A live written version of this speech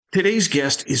Today's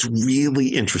guest is really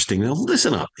interesting. Now,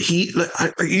 listen up.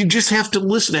 You just have to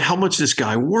listen to how much this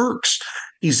guy works.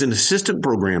 He's an assistant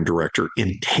program director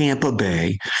in Tampa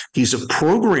Bay. He's a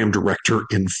program director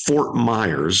in Fort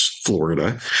Myers,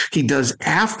 Florida. He does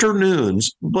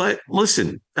afternoons, but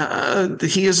listen,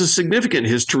 he has a significant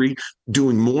history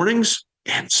doing mornings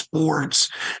and sports.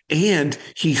 And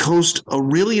he hosts a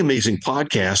really amazing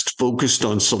podcast focused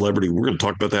on celebrity. We're going to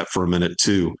talk about that for a minute,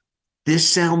 too. This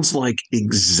sounds like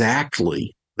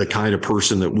exactly the kind of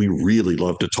person that we really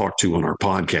love to talk to on our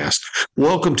podcast.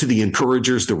 Welcome to the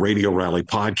Encouragers, the Radio Rally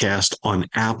podcast on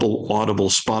Apple, Audible,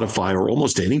 Spotify, or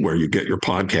almost anywhere you get your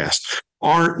podcast.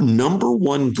 Our number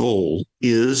one goal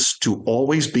is to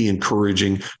always be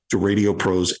encouraging to radio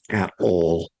pros at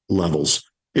all levels.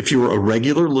 If you're a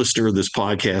regular listener of this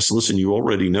podcast, listen, you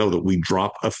already know that we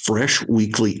drop a fresh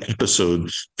weekly episode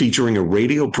featuring a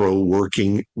radio pro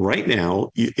working right now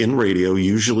in radio,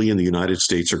 usually in the United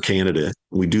States or Canada.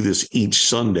 We do this each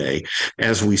Sunday.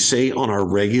 As we say on our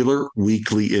regular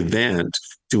weekly event,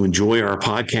 to enjoy our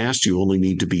podcast, you only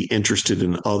need to be interested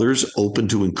in others, open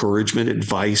to encouragement,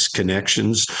 advice,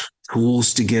 connections,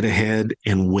 tools to get ahead,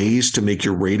 and ways to make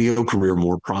your radio career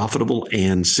more profitable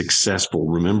and successful.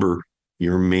 Remember,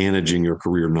 you're managing your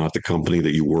career, not the company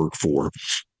that you work for.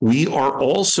 We are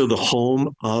also the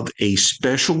home of a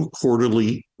special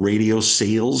quarterly radio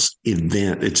sales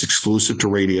event. It's exclusive to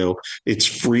radio. It's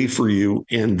free for you.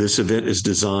 And this event is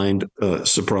designed,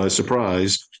 surprise,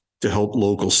 surprise, to help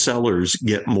local sellers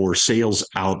get more sales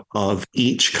out of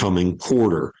each coming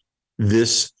quarter.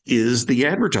 This is the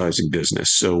advertising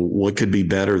business. So what could be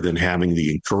better than having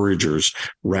the encouragers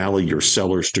rally your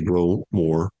sellers to grow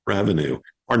more revenue?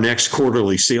 Our next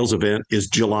quarterly sales event is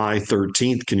July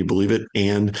 13th. Can you believe it?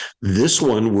 And this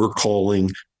one we're calling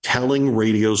Telling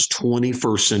Radio's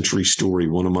 21st Century Story.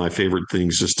 One of my favorite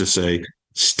things is to say,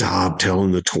 stop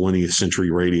telling the 20th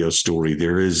century radio story.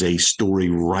 There is a story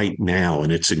right now,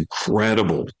 and it's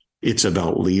incredible. It's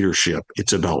about leadership.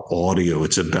 It's about audio.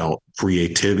 It's about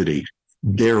creativity.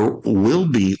 There will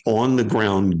be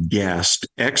on-the-ground guest,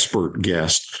 expert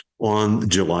guest, on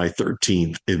July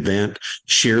 13th event.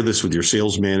 Share this with your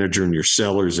sales manager and your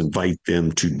sellers. Invite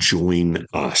them to join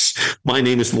us. My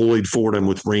name is Loyd Ford. I'm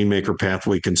with Rainmaker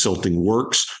Pathway Consulting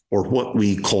Works, or what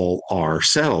we call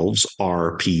ourselves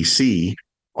RPC.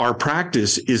 Our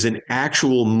practice is an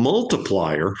actual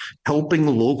multiplier, helping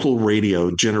local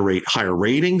radio generate higher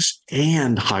ratings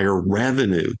and higher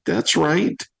revenue. That's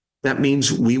right. That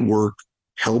means we work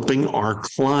helping our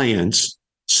clients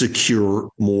secure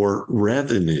more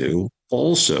revenue.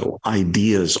 Also,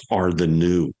 ideas are the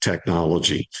new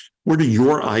technology. Where do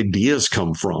your ideas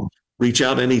come from? Reach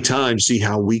out anytime, see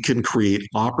how we can create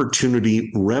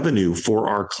opportunity revenue for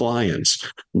our clients.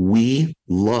 We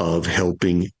love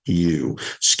helping you.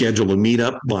 Schedule a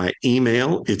meetup by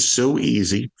email. It's so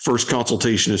easy. First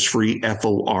consultation is free,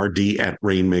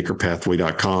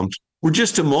 FORD@rainmakerpathway.com. We're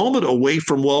just a moment away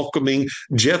from welcoming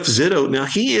Jeff Zito. Now,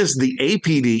 he is the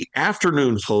APD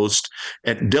afternoon host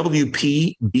at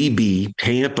WPBB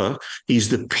Tampa. He's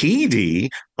the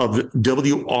PD of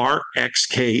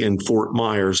WRXK in Fort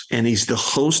Myers, and he's the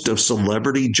host of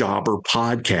Celebrity Jobber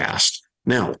Podcast.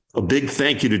 Now, a big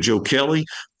thank you to Joe Kelly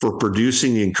for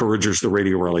producing the Encouragers, the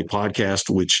Radio Rally podcast,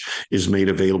 which is made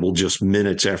available just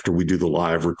minutes after we do the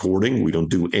live recording. We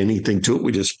don't do anything to it.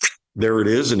 We just, there it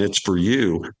is, and it's for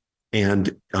you.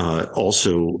 And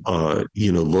also,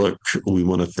 look, we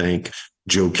want to thank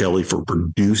Joe Kelly for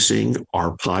producing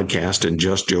our podcast and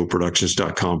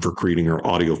JustJoeProductions.com for creating our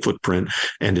audio footprint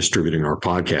and distributing our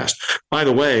podcast. By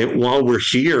the way, while we're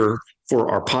here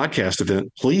for our podcast event,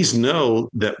 please know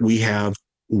that we have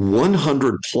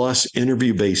 100 plus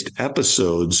interview-based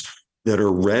episodes that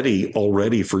are ready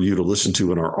already for you to listen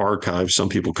to in our archive. Some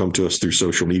people come to us through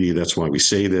social media. That's why we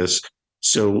say this.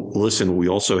 So listen, we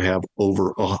also have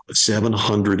over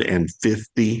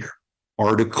 750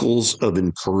 articles of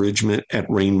encouragement at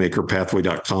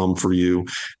rainmakerpathway.com for you.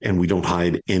 And we don't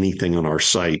hide anything on our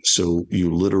site. So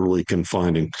you literally can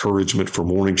find encouragement for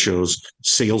morning shows,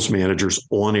 sales managers,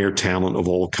 on-air talent of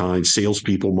all kinds,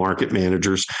 salespeople, market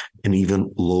managers, and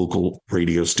even local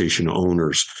radio station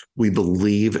owners. We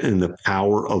believe in the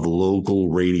power of local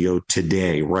radio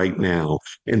today, right now,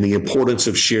 and the importance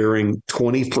of sharing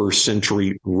 21st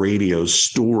century radio's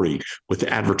story with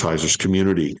the advertisers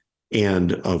community.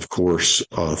 And of course,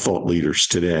 thought leaders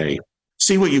today.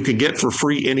 See what you can get for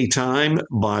free anytime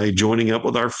by joining up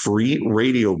with our free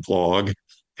radio blog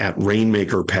at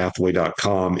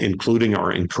rainmakerpathway.com, including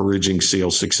our Encouraging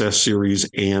Sales Success series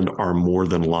and our More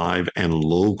Than Live and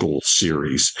Local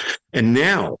series. And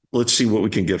now let's see what we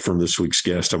can get from this week's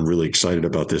guest. I'm really excited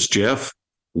about this. Jeff,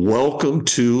 Welcome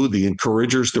to the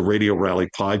Encouragers, the Radio Rally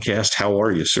podcast. How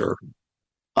are you, sir?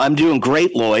 I'm doing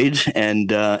great, Lloyd, and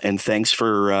thanks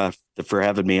for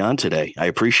having me on today. I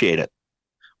appreciate it.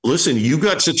 Listen, you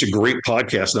got such a great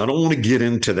podcast, and I don't want to get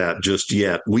into that just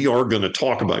yet. We are going to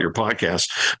talk about your podcast,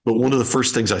 but one of the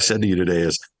first things I said to you today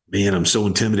is, man, I'm so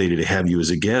intimidated to have you as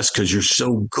a guest because you're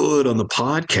so good on the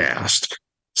podcast.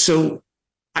 So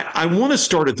I want to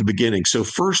start at the beginning. So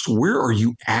first, where are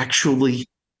you actually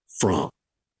from?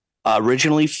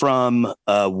 Originally from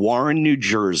Warren, New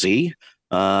Jersey,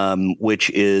 which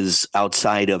is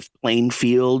outside of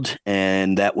Plainfield,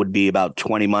 and that would be about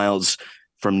 20 miles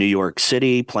from New York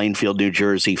City. Plainfield, New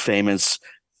Jersey, famous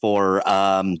for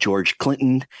George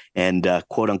Clinton and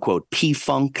quote unquote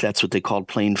P-Funk. That's what they called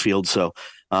Plainfield. So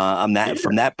I'm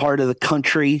from that part of the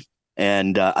country,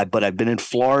 and but I've been in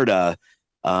Florida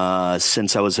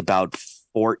since I was about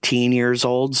 14 years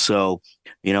old. So,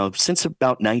 since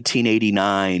about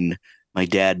 1989, my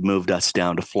dad moved us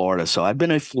down to Florida. So I've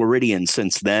been a Floridian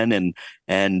since then.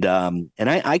 And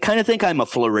I kind of think I'm a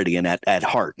Floridian at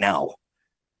heart now.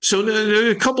 So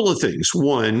a couple of things.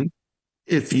 One,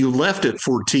 if you left at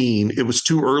 14, it was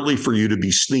too early for you to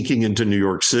be sneaking into New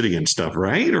York City and stuff,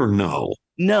 right? Or no?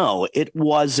 No, it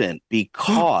wasn't,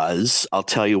 because I'll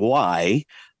tell you why.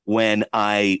 When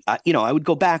I would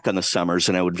go back on the summers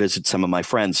and I would visit some of my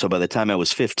friends. So by the time I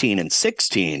was 15 and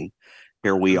 16,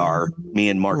 here we are, me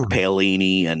and Mark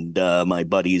Paolini and my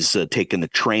buddies taking the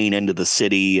train into the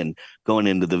city and going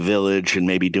into the village and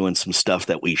maybe doing some stuff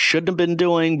that we shouldn't have been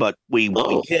doing, but we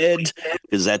did,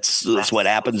 because that's what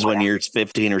happens when you're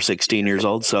 15 or 16 years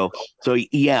old. So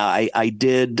yeah, I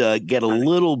did get a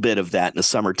little bit of that in the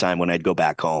summertime when I'd go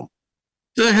back home.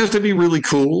 That has to be really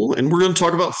cool. And we're going to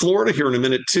talk about Florida here in a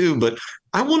minute, too. But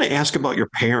I want to ask about your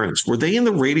parents. Were they in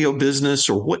the radio business,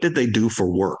 or what did they do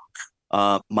for work?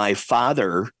 My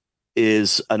father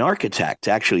is an architect.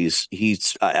 Actually,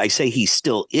 I say he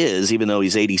still is, even though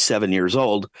he's 87 years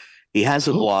old. He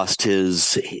hasn't lost he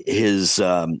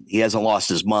hasn't lost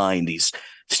his mind. He's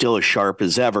still as sharp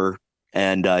as ever.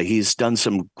 And he's done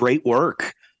some great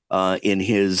work in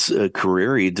his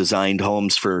career. He designed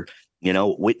homes for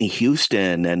Whitney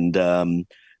Houston and a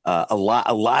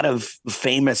lot of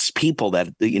famous people that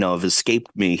have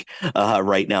escaped me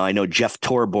right now. I know Jeff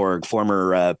Torborg,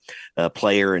 former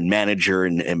player and manager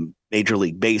in Major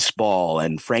League Baseball,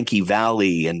 and Frankie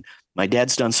Valli. And my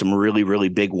dad's done some really, really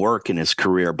big work in his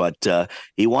career, but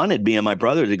he wanted me and my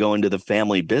brother to go into the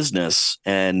family business.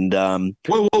 And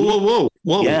whoa!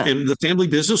 Yeah. And the family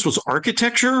business was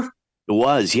architecture? It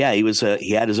was, yeah.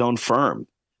 He had his own firm.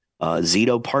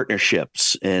 Zito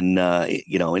Partnerships in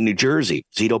New Jersey,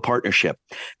 Zito Partnership.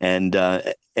 And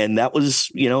that was,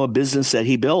 a business that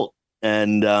he built.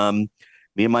 And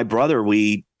me and my brother,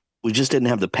 we just didn't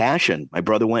have the passion. My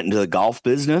brother went into the golf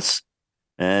business,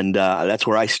 and that's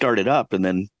where I started up, and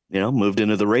then, moved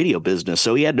into the radio business.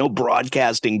 So he had no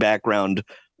broadcasting background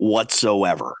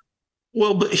whatsoever.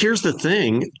 Well, but here's the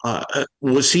thing.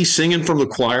 Was he singing from the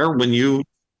choir when you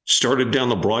started down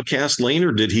the broadcast lane,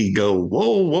 or did he go,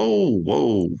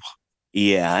 whoa?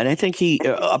 Yeah, and I think he,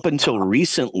 up until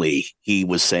recently, he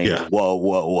was saying, yeah.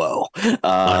 Whoa.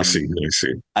 I see.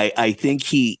 I think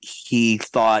he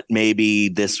thought maybe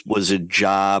this was a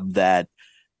job that,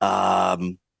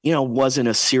 wasn't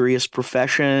a serious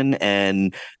profession,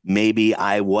 and maybe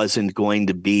I wasn't going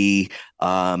to be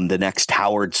the next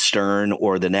Howard Stern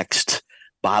or the next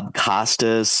Bob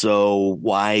Costas. So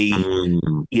why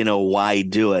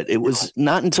do it? It was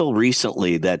not until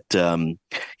recently that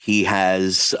he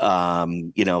has,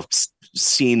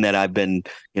 seen that I've been,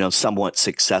 somewhat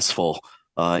successful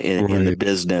in the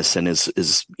business, and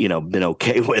is been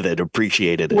okay with it,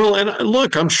 appreciated it. Well, and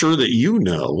look, I'm sure that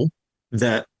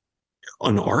that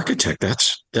an architect,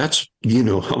 that's I'm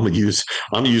gonna use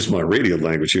my radio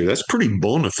language here. That's pretty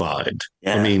bona fide.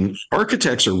 Yeah. I mean,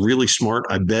 architects are really smart.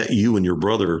 I bet you and your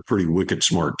brother are pretty wicked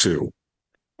smart too.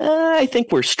 I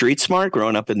think we're street smart.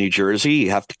 Growing up in New Jersey, you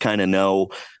have to kind of know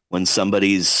when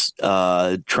somebody's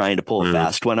trying to pull a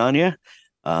fast one on you.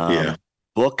 Yeah.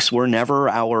 Books were never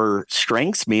our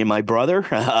strengths, me and my brother.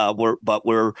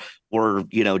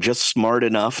 We're just smart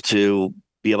enough to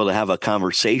be able to have a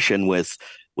conversation with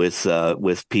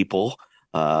people.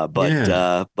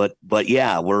 But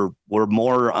yeah, we're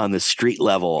more on the street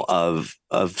level of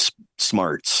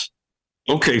smarts.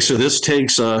 Okay, so this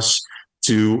takes us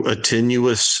to a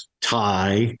tenuous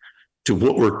tie to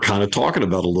what we're kind of talking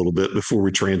about a little bit before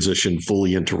we transition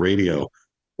fully into radio.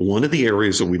 One of the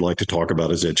areas that we like to talk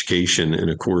about is education. And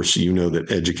of course, that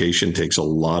education takes a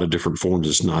lot of different forms.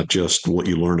 It's not just what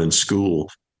you learn in school,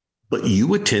 but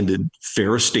you attended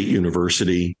Ferris State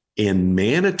University in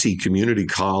Manatee Community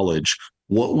College.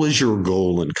 What was your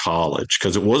goal in college?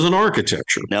 Because it wasn't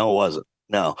architecture. No, it wasn't.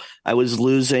 No, I was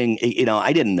losing,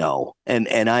 I didn't know. And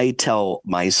I tell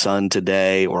my son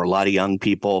today, or a lot of young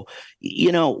people,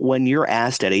 when you're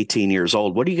asked at 18 years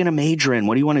old, what are you going to major in?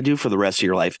 What do you want to do for the rest of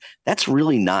your life? That's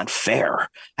really not fair.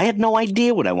 I had no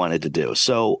idea what I wanted to do.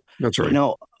 So, That's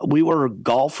right. We were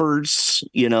golfers,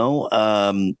 we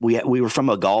were from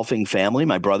a golfing family.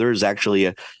 My brother is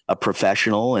actually a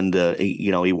professional, and,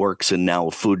 he works in now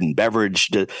food and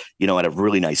beverage, at a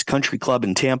really nice country club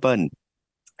in Tampa. And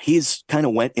he's kind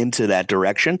of went into that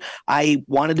direction. I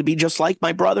wanted to be just like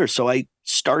my brother, so I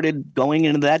started going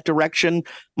into that direction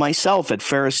myself. At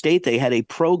Ferris State, they had a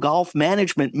pro golf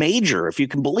management major, if you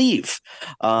can believe.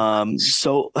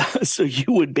 So you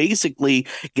would basically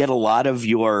get a lot of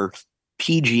your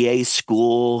PGA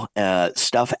school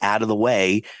stuff out of the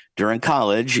way during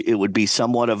college. It would be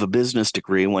somewhat of a business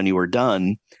degree when you were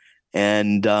done.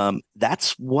 And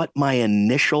that's what my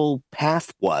initial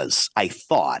path was, I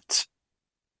thought.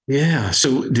 Yeah.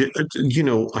 So,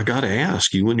 I got to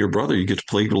ask you and your brother, you get to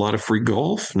play a lot of free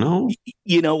golf? No?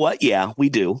 You know what? Yeah, we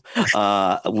do.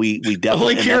 We definitely I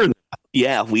like hearing.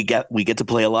 Yeah, we get to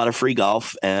play a lot of free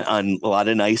golf on a lot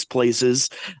of nice places.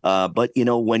 But,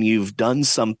 when you've done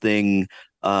something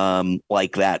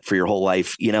like that for your whole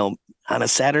life, on a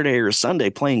Saturday or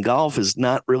Sunday, playing golf is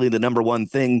not really the number one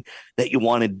thing that you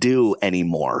want to do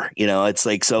anymore. It's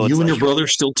like, so you and your brother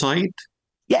still tight?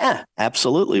 Yeah,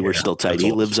 absolutely. Yeah, We're still tight. He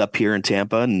awesome. lives up here in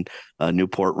Tampa and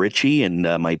Newport Richey, and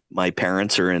my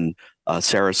parents are in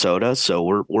Sarasota,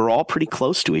 so we're all pretty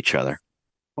close to each other.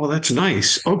 Oh, that's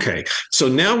nice. Okay. So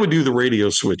now we do the radio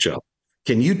switch up.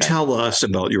 Can you tell us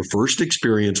about your first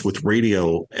experience with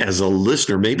radio as a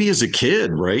listener, maybe as a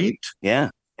kid, right?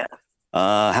 Yeah.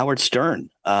 Howard Stern.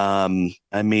 That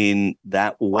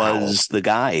was the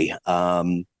guy.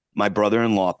 My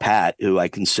brother-in-law, Pat, who I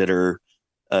consider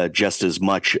just as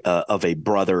much of a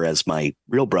brother as my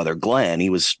real brother, Glenn. He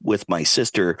was with my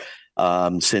sister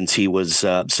since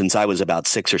I was about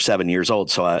 6 or 7 years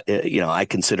old. So, I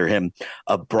consider him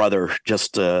a brother,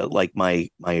 just like my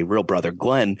real brother,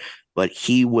 Glenn. But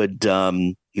he was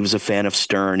a fan of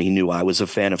Stern. He knew I was a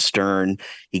fan of Stern.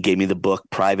 He gave me the book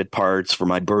Private Parts for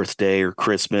my birthday or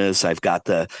Christmas. I've got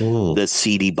the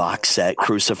CD box set,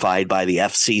 Crucified by the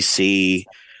FCC.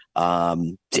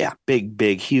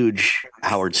 Big, huge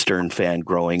Howard Stern fan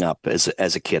growing up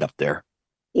as a kid up there.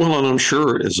 Well, and I'm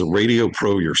sure as a radio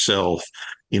pro yourself,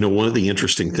 one of the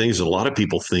interesting things, a lot of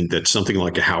people think that something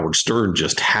like a Howard Stern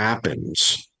just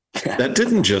happens. That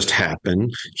didn't just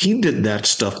happen. He did that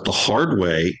stuff the hard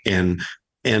way. And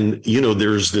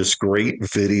there's this great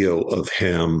video of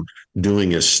him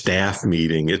doing a staff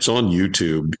meeting. It's on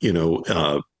YouTube,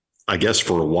 I guess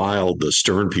for a while, the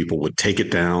Stern people would take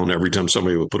it down every time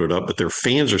somebody would put it up, but their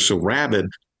fans are so rabid,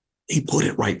 he put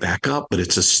it right back up. But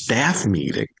it's a staff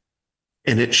meeting,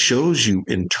 and it shows you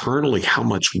internally how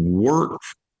much work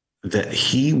that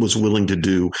he was willing to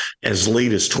do as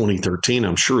late as 2013.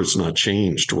 I'm sure it's not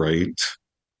changed, right?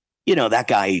 That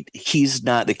guy, he's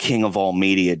not the king of all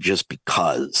media just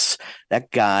because.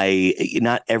 That guy,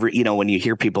 not every, when you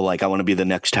hear people like, I want to be the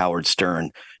next Howard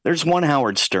Stern, there's one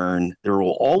Howard Stern. There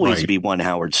will always be one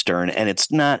Howard Stern. And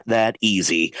it's not that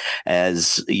easy,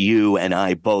 as you and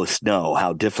I both know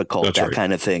how difficult that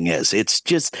kind of thing is. It's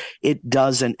just, it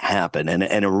doesn't happen.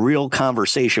 And a real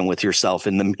conversation with yourself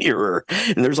in the mirror.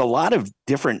 And there's a lot of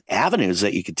different avenues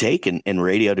that you could take in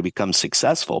radio to become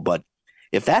successful. But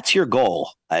if that's your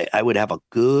goal, I would have a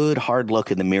good hard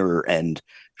look in the mirror and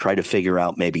try to figure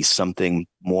out maybe something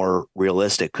more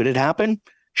realistic. Could it happen?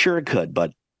 Sure, it could,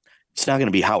 but it's not going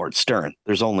to be Howard Stern.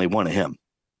 There's only one of him.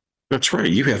 That's right.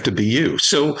 You have to be you.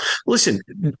 So listen,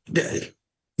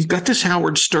 you got this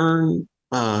Howard Stern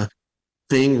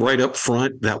thing right up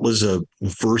front. That was a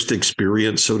first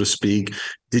experience, so to speak.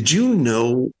 Did you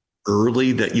know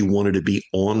early that you wanted to be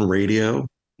on radio?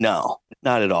 No,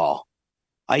 not at all.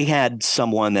 I had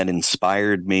someone that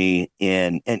inspired me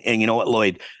and you know what,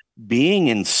 Lloyd, being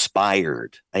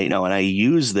inspired, and I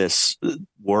use this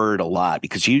word a lot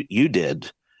because you did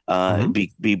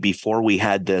before we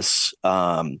had this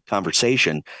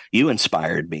conversation. You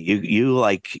inspired me.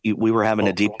 We were having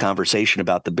a deep conversation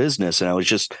about the business, and I was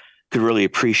just could really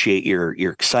appreciate your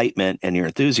excitement and your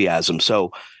enthusiasm.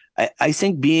 So I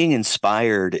think being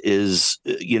inspired is,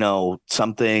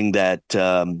 something that,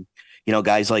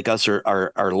 guys like us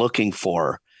are looking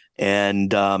for.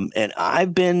 And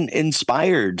I've been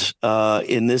inspired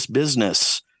in this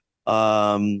business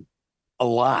a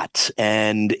lot.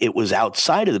 And it was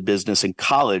outside of the business in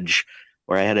college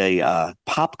where I had a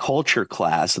pop culture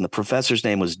class, and the professor's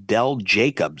name was Del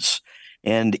Jacobs.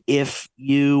 And if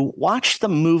you watch the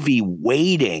movie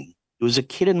Waiting, it was a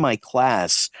kid in my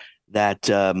class that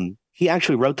he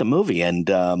actually wrote the movie, and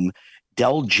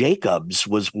Del Jacobs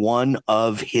was one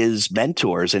of his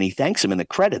mentors, and he thanks him in the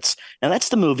credits. Now that's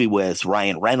the movie with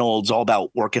Ryan Reynolds, all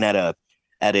about working at a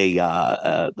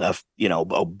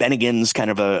Bennigan's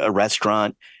kind of a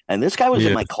restaurant. And this guy was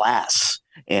in my class,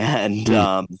 and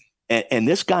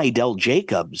this guy Del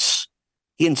Jacobs,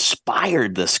 he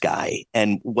inspired this guy,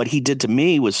 and what he did to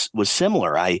me was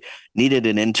similar. I needed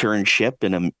an internship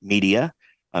in a media.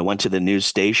 I went to the news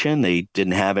station. They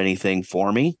didn't have anything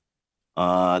for me.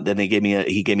 Then he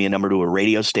gave me a number to a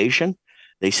radio station.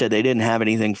 They said they didn't have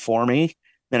anything for me.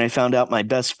 Then I found out my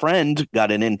best friend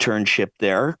got an internship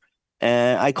there.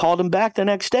 And I called him back the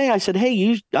next day. I said,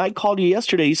 hey, I called you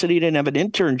yesterday. You said you didn't have an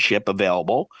internship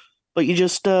available, but you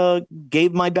just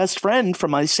gave my best friend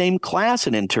from my same class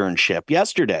an internship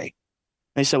yesterday.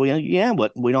 I said, well, yeah,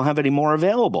 but we don't have any more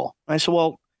available. I said,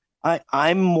 well,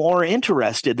 I'm more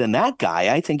interested than that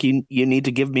guy. I think you need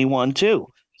to give me one too.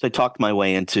 So I talked my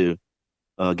way into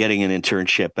getting an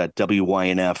internship at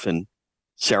WYNF in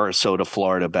Sarasota,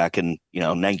 Florida back in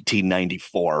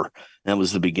 1994. That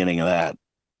was the beginning of that.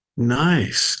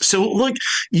 Nice. So, like,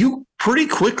 you pretty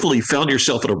quickly found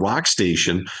yourself at a rock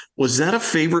station. Was that a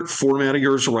favorite format of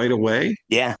yours right away?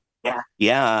 Yeah.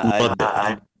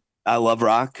 I love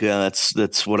rock.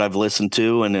 That's what I've listened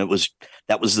to, and that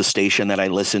was the station that I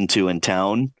listened to in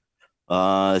town.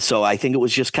 So I think it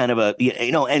was just kind of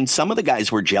and some of the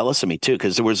guys were jealous of me too,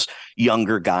 because there was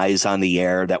younger guys on the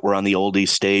air that were on the oldies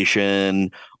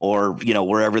station or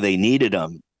wherever they needed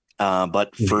them.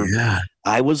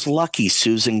 I was lucky.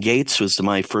 Susan Gates was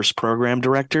my first program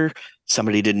director.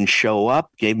 Somebody didn't show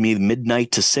up, gave me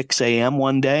midnight to 6 a.m.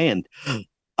 one day, and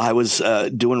I was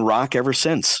doing rock ever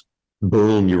since.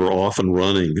 Boom, you were off and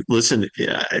running. Listen,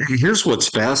 here's what's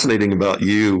fascinating about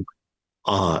you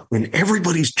and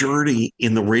everybody's journey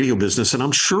in the radio business, and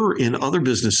I'm sure in other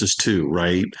businesses too,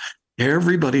 right?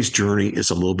 Everybody's journey is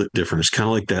a little bit different. It's kind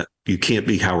of like that you can't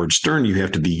be Howard Stern, you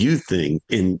have to be you thing.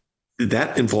 And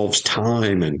that involves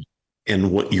time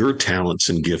and what your talents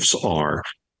and gifts are.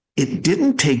 It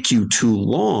didn't take you too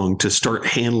long to start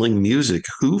handling music.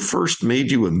 Who first made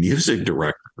you a music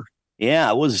director? Yeah,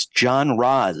 it was John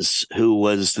Roz, who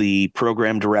was the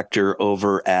program director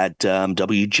over at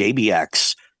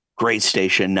WJBX, great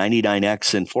station,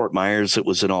 99X in Fort Myers. It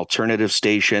was an alternative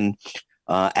station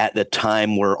at the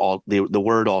time where the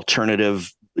word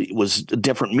alternative was a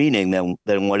different meaning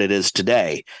than what it is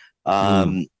today.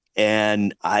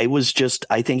 And I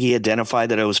think he identified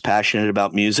that I was passionate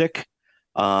about music.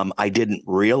 I didn't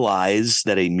realize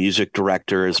that a music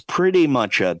director is pretty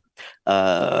much a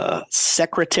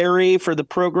secretary for the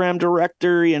program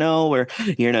director, where,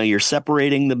 you're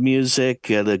separating the music,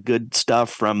 the good stuff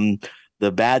from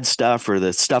the bad stuff, or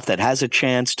the stuff that has a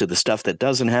chance to the stuff that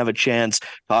doesn't have a chance,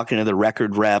 talking to the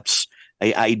record reps.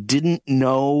 I didn't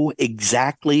know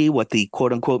exactly what the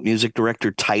quote unquote music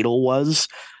director title was.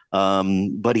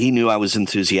 But he knew I was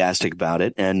enthusiastic about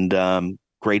it, and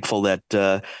grateful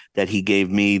that he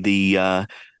gave me the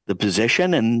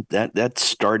position, and that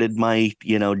started my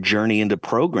journey into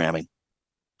programming.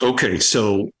 Okay,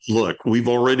 so look, we've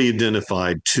already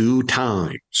identified two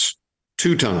times,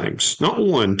 not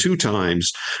one, two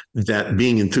times that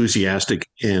being enthusiastic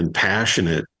and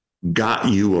passionate got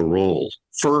you a role.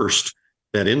 First,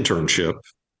 that internship.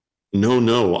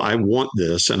 No, I want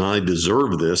this and I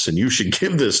deserve this and you should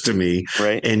give this to me.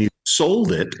 Right. And you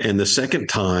sold it. And the second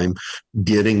time,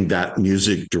 getting that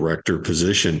music director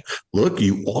position. Look,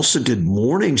 you also did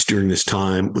mornings during this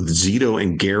time with Zito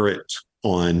and Garrett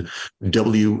on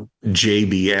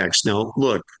WJBX. Now,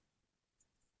 look,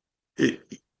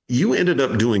 you ended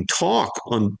up doing talk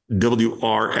on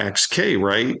WRXK,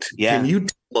 right? Yeah. Can you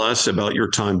tell us about your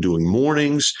time doing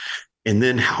mornings? And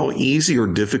then how easy or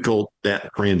difficult that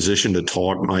transition to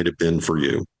talk might have been for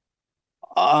you?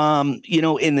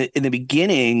 In the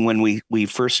beginning, when we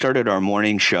first started our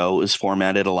morning show, it was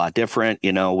formatted a lot different.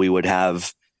 We would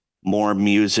have more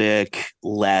music,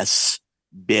 less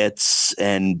bits,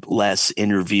 and less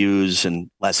interviews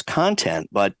and less content.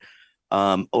 But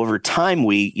over time,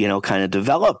 we, kind of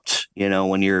developed,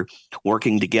 when you're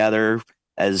working together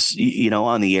as,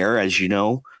 on the air, as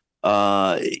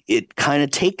it kind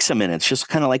of takes a minute. It's just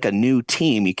kind of like a new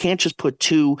team. You can't just put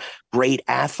two great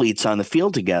athletes on the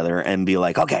field together and be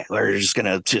like, okay, we're just going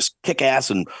to just kick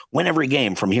ass and win every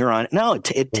game from here on. No,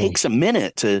 it takes a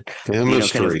minute to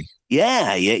chemistry.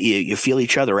 You feel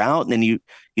each other out, and then you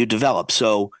develop.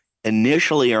 So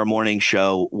initially our morning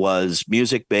show was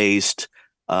music based,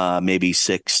 maybe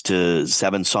 6 to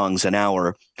 7 songs an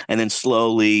hour. And then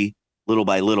slowly, little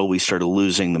by little, we started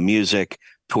losing the music.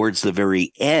 Towards the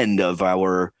very end of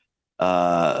our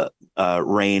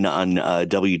reign on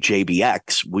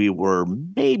WJBX, we were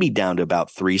maybe down to about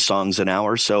 3 songs an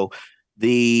hour. So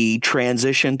the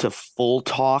transition to full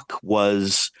talk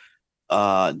was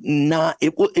not,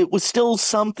 it was still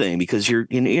something, because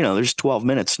there's 12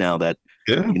 minutes now that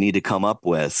you need to come up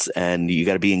with, and you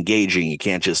got to be engaging. You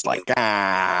can't just like, you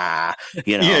can't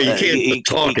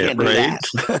talk it, right?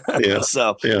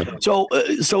 So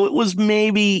it was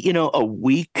maybe, a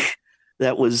week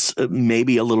that was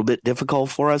maybe a little bit difficult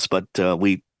for us, but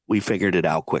we figured it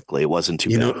out quickly. It wasn't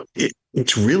too bad.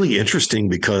 It's really interesting,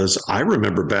 because I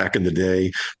remember back in the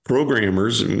day,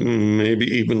 programmers, maybe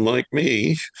even like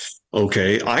me,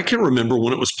 okay, I can remember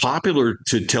when it was popular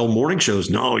to tell morning shows,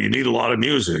 no, you need a lot of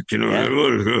music, and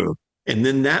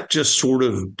then that just sort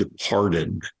of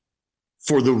departed.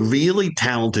 For the really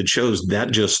talented shows,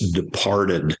 that just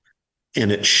departed, and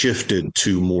it shifted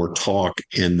to more talk,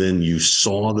 and then you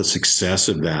saw the success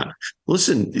of that.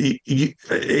 Listen,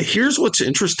 here's what's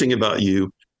interesting about you.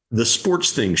 The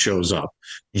sports thing shows up.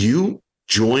 You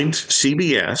joined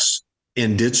CBS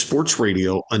and did sports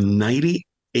radio on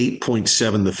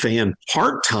 98.7 The Fan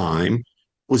part-time.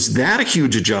 Was that a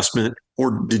huge adjustment,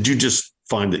 or did you just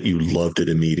find that you loved it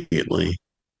immediately?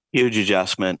 Huge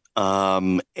adjustment.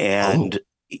 Yeah,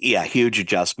 huge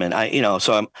adjustment.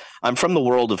 So I'm from the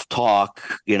world of talk,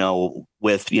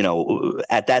 with,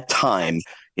 at that time,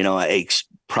 I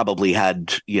probably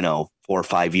had, 4 or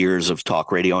 5 years of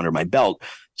talk radio under my belt.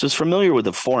 So I was familiar with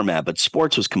the format, but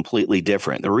sports was completely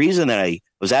different. The reason that I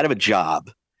was out of a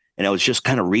job and I was just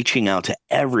kind of reaching out to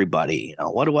everybody,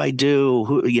 what do I do?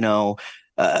 Who,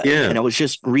 and I was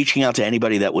just reaching out to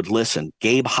anybody that would listen.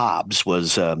 Gabe Hobbs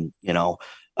was, a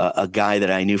guy that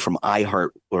I knew from iHeart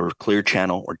or Clear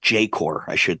Channel or J-Core.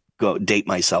 I should go date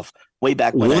myself way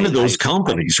back when. One of those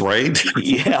companies, right?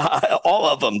 Yeah, all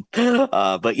of them.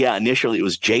 But yeah, initially it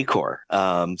was J-Core.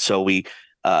 So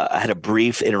I had a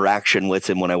brief interaction with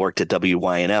him when I worked at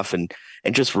WYNF, and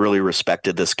just really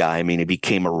respected this guy. I mean, he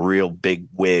became a real big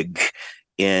wig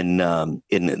in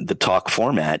the talk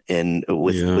format and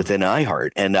within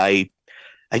iHeart. And I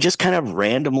just kind of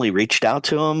randomly reached out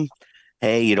to him.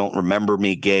 Hey, you don't remember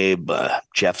me, Gabe?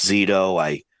 Jeff Zito.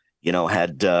 I,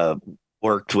 had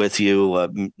worked with you a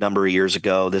number of years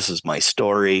ago. This is my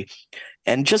story.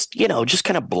 And just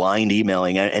kind of blind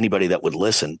emailing anybody that would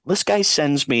listen. This guy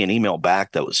sends me an email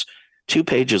back that was 2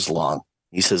 pages long.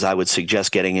 He says, I would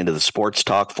suggest getting into the sports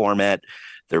talk format.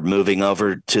 They're moving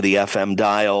over to the FM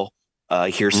dial.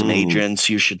 Here's some agents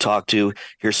you should talk to.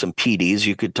 Here's some PDs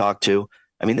you could talk to.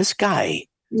 I mean, this guy.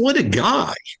 What a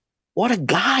guy. What a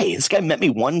guy. This guy met me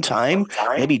one time,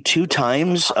 maybe 2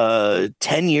 times, 10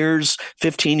 years,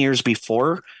 15 years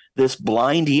before this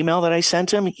blind email that I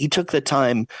sent him. He took the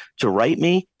time to write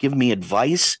me, give me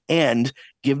advice, and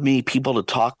give me people to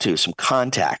talk to, some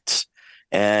contacts.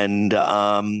 And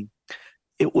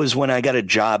it was when I got a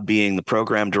job being the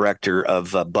program director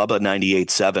of Bubba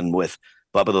 98.7 with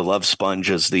Bubba the Love Sponge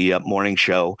as the morning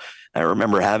show. I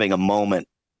remember having a moment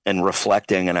and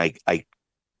reflecting, and I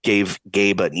gave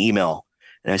Gabe an email,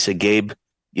 and I said, Gabe,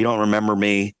 you don't remember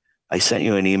me. I sent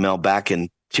you an email back in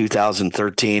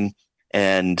 2013,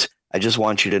 and I just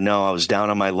want you to know I was down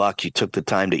on my luck. You took the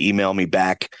time to email me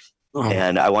back,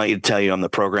 and I want you to tell you I'm the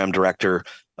program director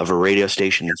of a radio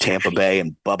station in Tampa Bay,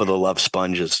 and Bubba the Love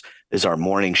Sponge is our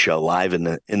morning show live in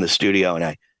the studio, and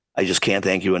I just can't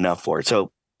thank you enough for it.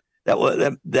 So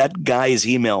that guy's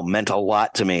email meant a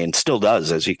lot to me, and still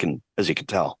does, as you can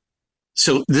tell.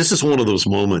 So this is one of those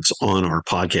moments on our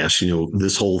podcast.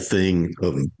 This whole thing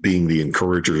of being the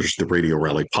encouragers, the Radio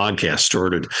Rally podcast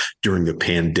started during the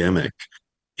pandemic.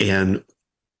 And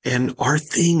our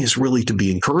thing is really to be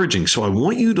encouraging. So I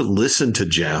want you to listen to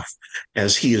Jeff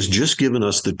as he has just given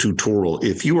us the tutorial.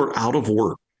 If you are out of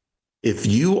work, if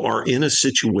you are in a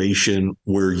situation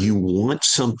where you want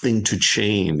something to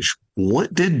change,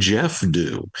 what did Jeff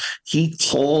do? He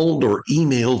called or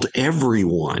emailed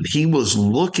everyone. He was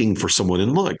looking for someone.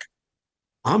 And look,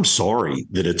 I'm sorry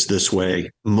that it's this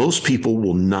way. Most people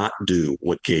will not do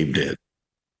what Gabe did.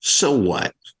 So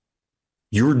what?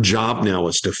 Your job now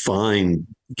is to find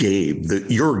Gabe,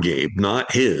 your Gabe,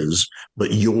 not his,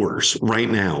 but yours right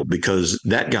now, because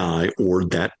that guy or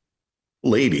that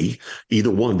lady,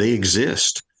 either one, they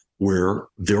exist, where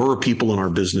there are people in our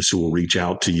business who will reach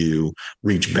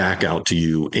back out to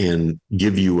you and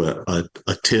give you a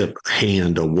tip,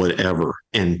 hand, or whatever,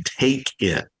 and take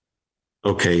it.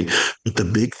 Okay. But the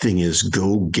big thing is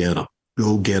go get them.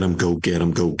 Go get them, go get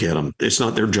them, go get them. It's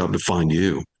not their job to find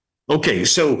you. Okay.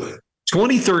 So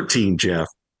 2013, Jeff,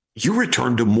 you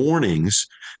returned to mornings.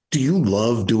 Do you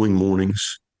love doing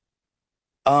mornings?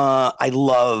 I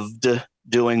loved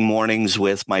doing mornings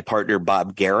with my partner,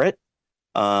 Bob Garrett.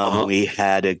 Uh-huh. We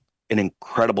had an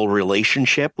incredible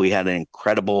relationship. We had an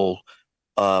incredible,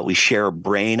 we share a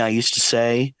brain, I used to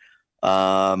say.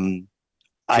 Um,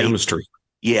 I, Chemistry.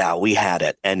 yeah, we had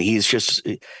it. And he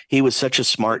was such a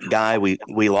smart guy. We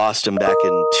lost him back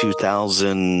in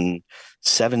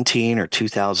 2017 or Mm,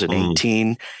 2018.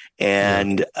 yeah.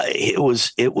 And it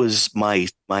was my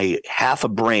half a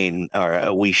brain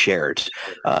we shared.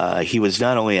 He was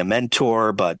not only a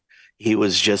mentor, but he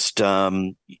was just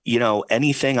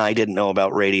anything I didn't know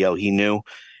about radio, he knew.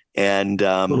 And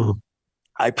Uh,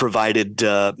 I provided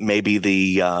maybe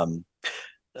the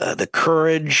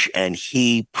courage, and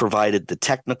he provided the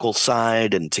technical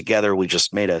side, and together we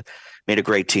just made a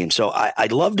great team. So I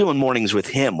love doing mornings with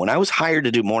him. When I was hired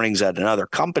to do mornings at another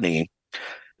company,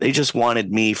 they just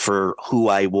wanted me for who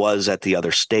I was at the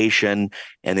other station,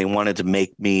 and they wanted to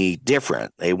make me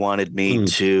different. They wanted me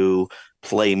mm. to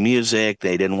play music.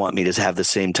 They didn't want me to have the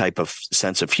same type of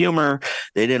sense of humor.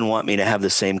 They didn't want me to have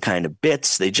the same kind of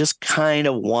bits. They just kind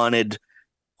of wanted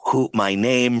my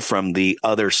name from the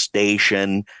other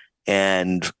station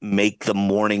and make the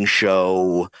morning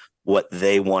show what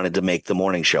they wanted to make the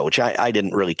morning show, which I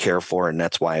didn't really care for, and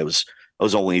that's why I was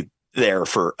only there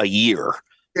for a year.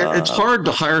 It's hard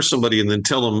to hire somebody and then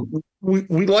tell them,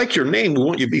 we like your name. We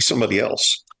want you to be somebody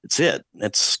else. It's it.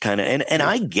 It's kind of and Yeah.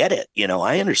 I get it,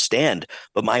 I understand,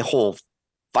 but my whole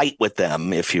fight with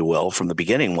them, if you will, from the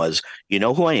beginning was, you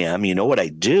know who I am, you know what I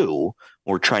do.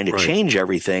 We're trying to Right. change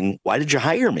everything. Why did you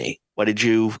hire me? Why did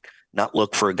you not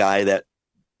look for a guy that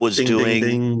was Ding, ding, doing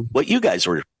ding. what you guys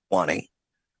were wanting?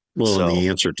 Well, and So the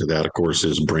answer to that, of course,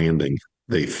 is branding.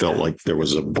 They felt yeah. like there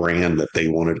was a brand that they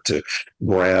wanted to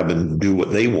grab and do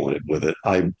what they wanted with it.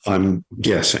 I'm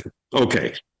guessing.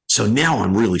 Okay. So now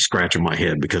I'm really scratching my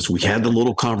head because we had the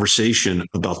little conversation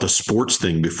about the sports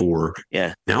thing before.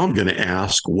 Yeah. Now I'm going to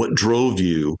ask what drove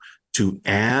you to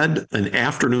add an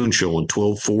afternoon show on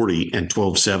 1240 and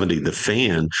 1270, The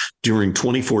Fan, during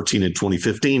 2014 and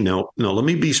 2015. Now let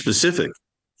me be specific.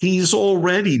 He's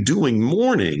already doing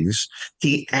mornings.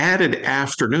 He added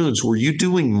afternoons. Were you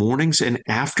doing mornings and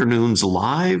afternoons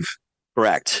live?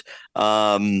 Correct.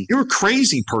 You're a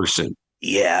crazy person.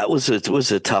 Yeah, it was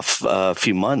a tough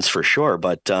few months for sure,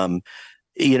 but so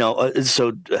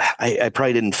I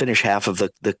probably didn't finish half of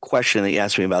the question that you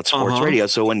asked me about sports Uh-huh. radio.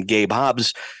 So when Gabe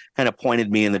Hobbs kind of pointed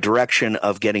me in the direction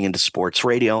of getting into sports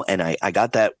radio, and I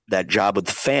got that job with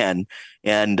the Fan,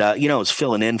 and I was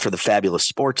filling in for the Fabulous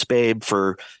Sports Babe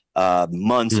for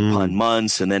months upon Mm.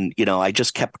 months, and then I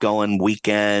just kept going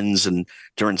weekends, and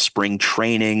during spring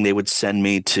training they would send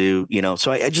me to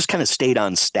so I just kind of stayed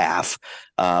on staff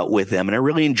with them, and I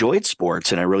really enjoyed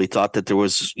sports, and I really thought that there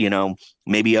was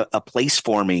maybe a place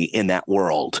for me in that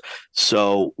world.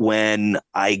 So when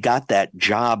I got that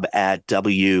job at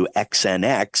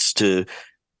WXNX to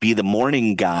be the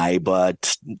morning guy,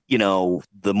 but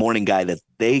the morning guy that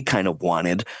they kind of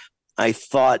wanted, I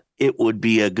thought it would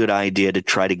be a good idea to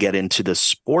try to get into the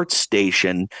sports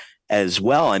station as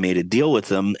well. I made a deal with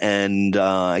them, and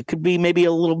it could be maybe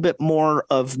a little bit more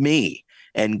of me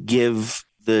and give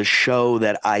the show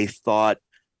that I thought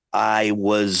I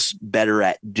was better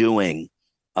at doing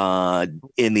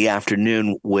in the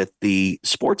afternoon with the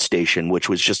sports station, which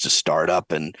was just a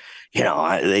startup, and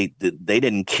they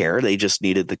didn't care; they just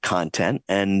needed the content,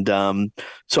 and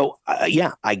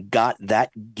yeah, I got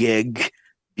that gig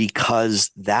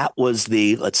because that was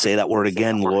let's say that word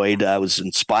again, Lloyd. I was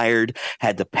inspired,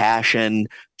 had the passion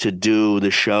to do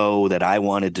the show that I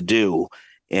wanted to do,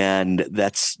 and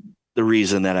that's the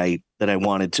reason that I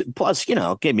wanted to. Plus,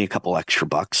 it gave me a couple extra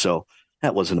bucks, so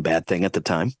that wasn't a bad thing at the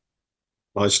time.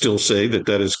 I still say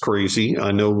that is crazy.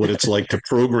 I know what it's like to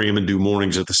program and do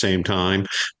mornings at the same time,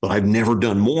 but I've never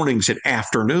done mornings and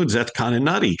afternoons. That's kind of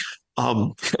nutty.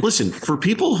 Listen, for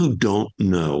people who don't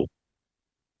know,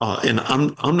 and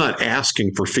I'm not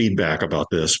asking for feedback about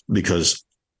this because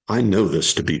I know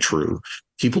this to be true.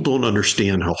 People don't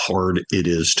understand how hard it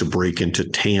is to break into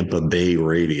Tampa Bay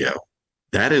radio.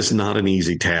 That is not an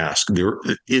easy task.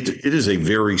 It is a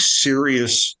very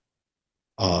serious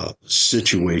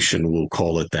situation, we'll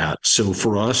call it that. So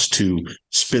for us to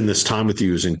spend this time with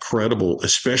you is incredible,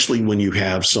 especially when you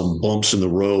have some bumps in the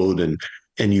road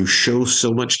and you show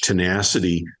so much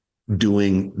tenacity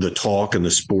doing the talk and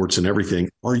the sports and everything.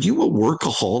 Are you a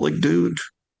workaholic, dude?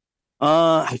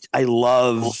 I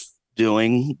love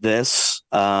doing this.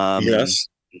 Yes.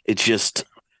 It's just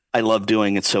I love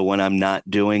doing it. So when I'm not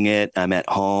doing it, I'm at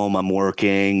home, I'm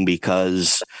working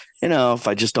because if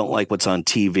I just don't like what's on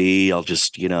TV, I'll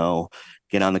just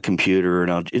get on the computer,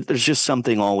 and there's just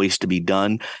something always to be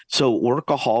done. So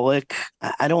workaholic,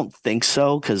 I don't think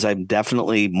so, because I'm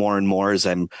definitely more and more as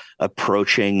I'm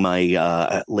approaching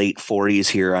my late 40s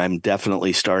here, I'm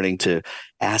definitely starting to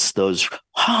ask those,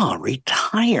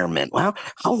 retirement. Well,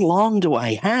 how long do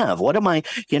I have? What am I,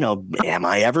 am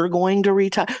I ever going to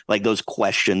retire? Like those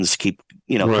questions keep,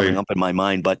 coming up in my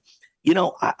mind. But,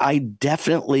 I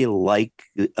definitely like,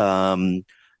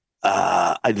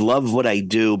 I love what I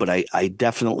do, but I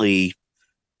definitely,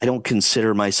 I don't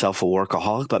consider myself a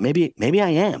workaholic, but maybe I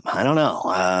am. I don't know.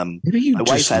 My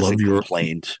wife hasn't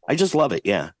complained. I just love it.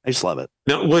 Yeah, I just love it.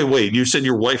 No, wait. You said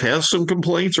your wife has some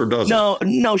complaints or doesn't?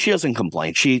 No, she doesn't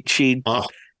complain. She'd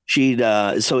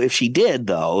so if she did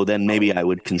though, then maybe I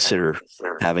would consider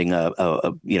having being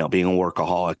a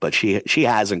workaholic. But she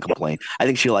hasn't complained. I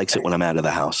think she likes it when I'm out of the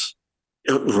house.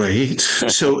 Right.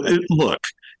 So look.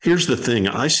 Here's the thing.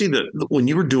 I see that when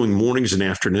you were doing mornings and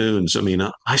afternoons, I mean,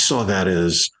 I saw that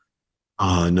as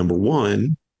number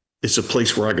one, it's a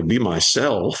place where I could be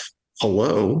myself.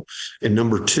 Hello. And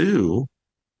number two,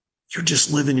 you're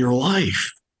just living your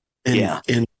life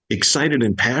and excited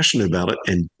and passionate about it.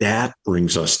 And that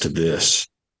brings us to this.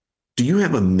 Do you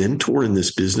have a mentor in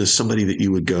this business, somebody that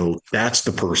you would go, that's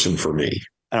the person for me?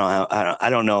 I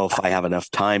don't know if I have enough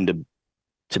time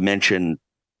to mention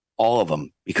all of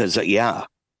them because,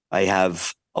 I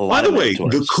have a lot of mentors. By the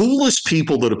way, the coolest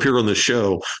people that appear on the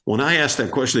show, when I ask that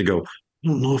question, they go, I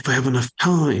don't know if I have enough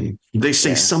time. They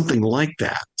say something like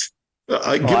that.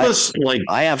 I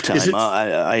have time.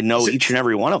 I know each and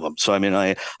every one of them. So, I mean,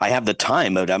 I have the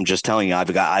time, but I'm just telling you,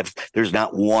 there's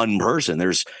not one person.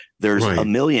 There's a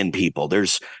million people.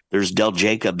 There's Del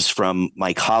Jacobs from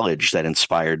my college that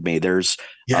inspired me. There's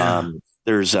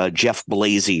Jeff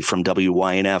Blasey from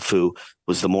WYNF, who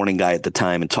was the morning guy at the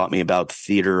time and taught me about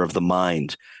theater of the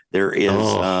mind. There is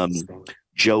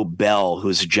Joe Bell,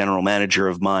 who's a general manager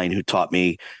of mine, who taught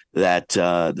me that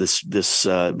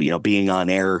being on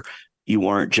air, you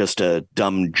weren't just a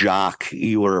dumb jock,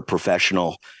 you were a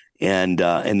professional. And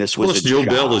this was Joe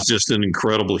Bell is just an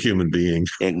incredible human being.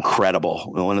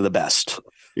 Incredible. One of the best.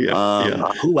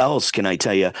 Yeah. Who else can I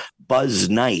tell you? Buzz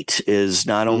Knight is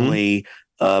not only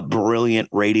a brilliant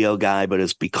radio guy, but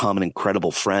has become an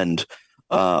incredible friend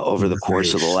over the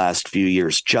course of the last few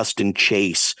years. Justin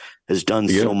Chase has done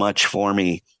so much for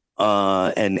me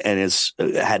and has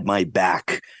had my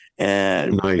back.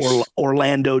 And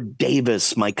Orlando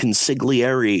Davis, my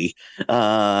consigliere,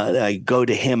 I go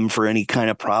to him for any kind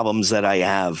of problems that I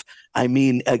have. I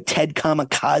mean, Ted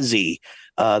Kamikaze,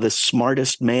 the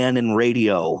smartest man in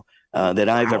radio that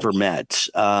I've ever met.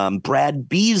 Brad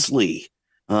Beasley,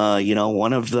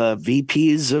 one of the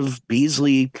VPs of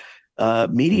Beasley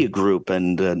Media Group,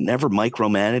 and never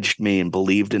micromanaged me and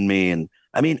believed in me. And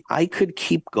I mean, I could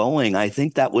keep going. I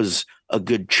think that was a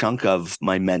good chunk of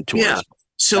my mentors. Yeah.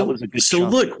 So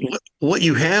look, what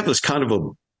you have is kind of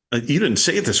you didn't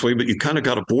say it this way, but you kind of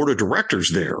got a board of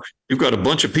directors there. You've got a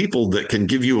bunch of people that can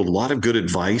give you a lot of good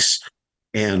advice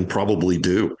and probably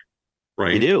do.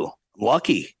 Right. You do.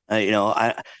 Lucky.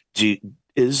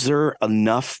 Is there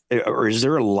enough, or is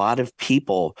there a lot of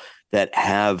people that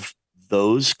have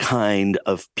those kind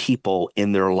of people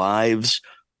in their lives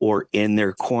or in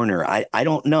their corner? I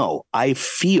don't know. I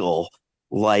feel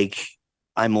like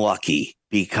I'm lucky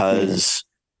because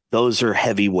those are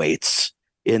heavyweights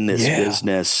in this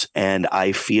business. And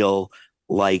I feel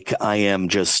like I am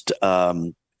just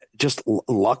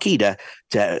lucky to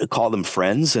call them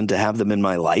friends and to have them in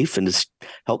my life and to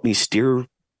help me steer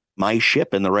my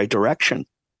ship in the right direction.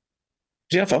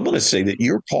 Jeff, I'm going to say that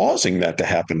you're causing that to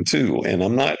happen too. And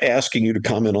I'm not asking you to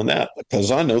comment on that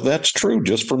because I know that's true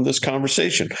just from this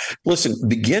conversation. Listen,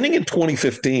 beginning in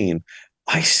 2015,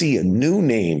 I see a new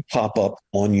name pop up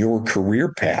on your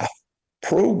career path,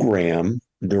 program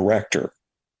director.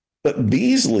 But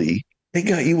Beasley, they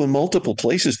got you in multiple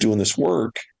places doing this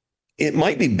work. It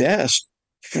might be best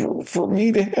for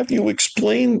me to have you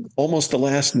explain almost the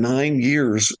last 9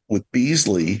 years with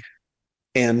Beasley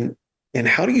and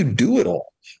how do you do it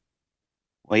all?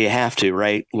 Well, you have to,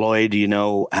 right? Lloyd, you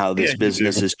know how this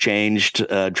business has changed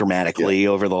dramatically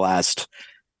over the last,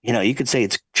 you could say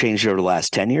it's changed over the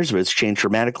last 10 years, but it's changed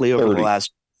dramatically over the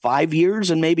last 5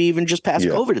 years and maybe even just past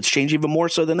COVID. It's changed even more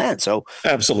so than that. So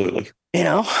absolutely,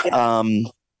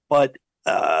 but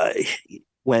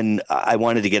when I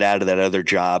wanted to get out of that other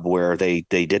job where they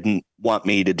didn't want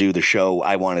me to do the show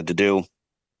I wanted to do,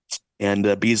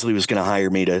 and Beasley was going to hire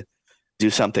me to do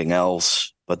something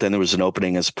else, but then there was an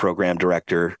opening as a program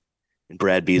director, and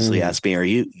Brad Beasley asked me, "Are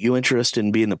you interested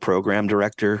in being the program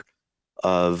director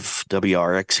of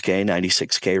WRXK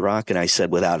 96K Rock?" And I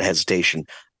said without hesitation,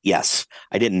 Yes.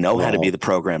 I didn't know how to be the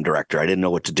program director. I didn't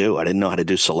know what to do. I didn't know how to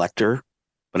do selector,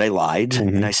 but I lied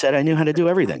and I said I knew how to do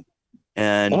everything.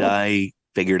 And I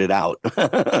figured it out.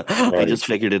 I just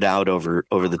figured it out over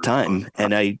the time.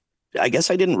 And I guess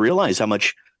I didn't realize how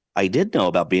much I did know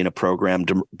about being a program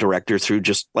director through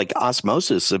just like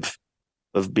osmosis of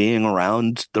being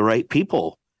around the right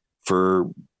people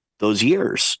for those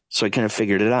years. So I kind of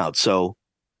figured it out. So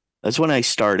that's when I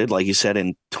started, like you said,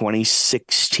 in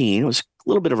 2016. It was a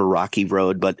little bit of a rocky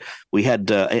road, but we had,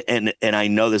 and I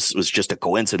know this was just a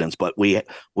coincidence, but we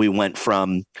went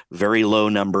from very low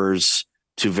numbers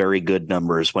to very good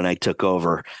numbers when I took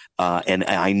over. And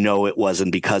I know it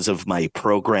wasn't because of my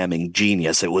programming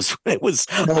genius. It was, I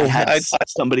had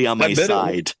somebody on my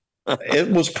side. It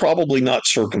was probably not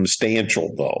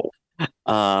circumstantial though.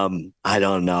 I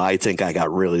don't know. I think I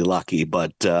got really lucky,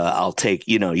 but I'll take,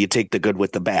 you take the good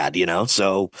with the bad,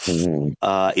 so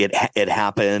it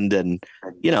happened, and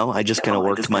I just kind of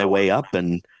worked my way up,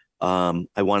 and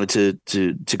I wanted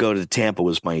to go to Tampa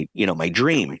was my my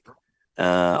dream.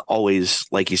 Always,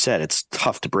 like you said, it's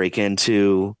tough to break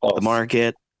into the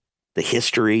market, the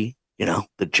history,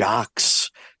 the jocks,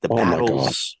 the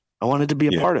battles. I wanted to be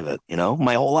a part of it,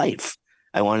 my whole life.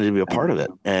 I wanted to be a part of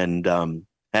it, and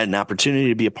had an opportunity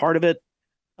to be a part of it.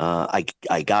 I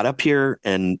got up here,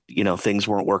 and things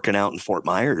weren't working out in Fort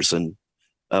Myers, and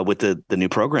with the new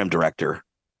program director.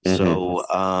 So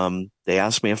they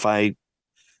asked me if I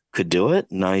could do it,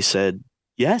 and I said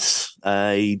yes.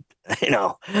 They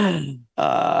go,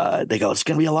 it's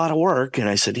going to be a lot of work, and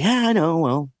I said, yeah, I know.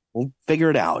 Well, we'll figure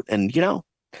it out, and you got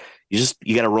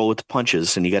to roll with the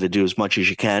punches, and you got to do as much as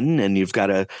you can, and you've got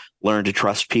to learn to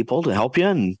trust people to help you,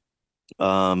 and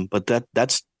but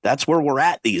that's where we're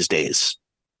at these days.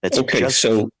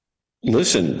 So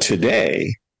listen,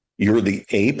 today you're the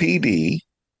APD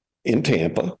in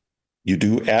Tampa. You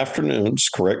do afternoons.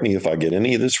 Correct me if I get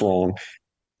any of this wrong.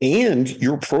 And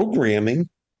you're programming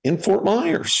in Fort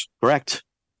Myers. Correct.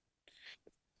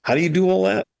 How do you do all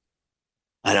that?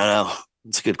 I don't know.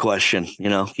 It's a good question.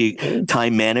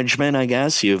 Time management, I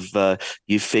guess. You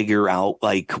figure out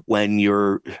like when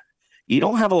you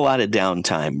don't have a lot of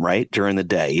downtime, right? During the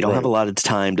day. You don't have a lot of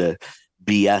time to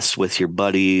BS with your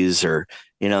buddies or,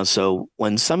 so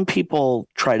when some people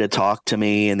try to talk to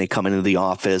me and they come into the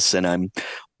office and I'm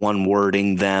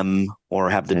one-wording them or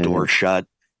have the door shut,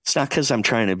 it's not because I'm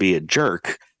trying to be a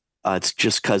jerk. It's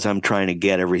just because I'm trying to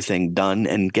get everything done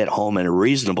and get home at a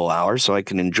reasonable hour so I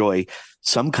can enjoy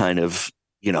some kind of,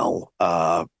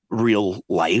 real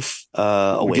life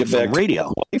away from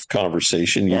radio. Life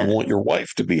conversation. You want your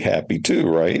wife to be happy too,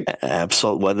 right?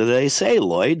 Absolutely. What do they say,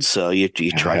 Lloyd? So you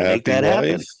try to make that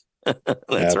happen.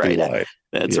 That's happy right. Life.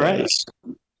 That's right.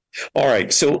 All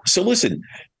right. So listen,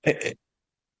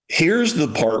 here's the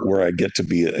part where I get to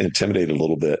be intimidated a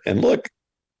little bit. And look,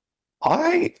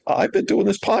 I've been doing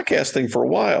this podcast thing for a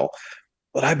while,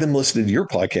 but I've been listening to your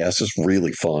podcast. It's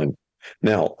really fun.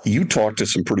 Now, you talk to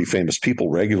some pretty famous people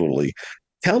regularly.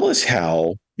 Tell us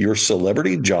how your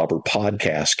Celebrity Jobber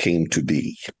podcast came to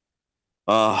be.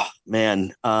 Oh,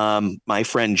 man. My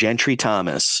friend Gentry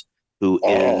Thomas, who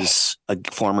is a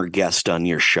former guest on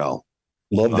your show.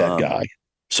 Love that guy.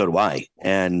 So do I.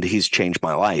 And he's changed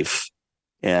my life.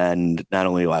 And not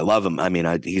only do I love him, I mean,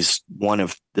 he's one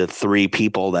of the 3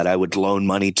 people that I would loan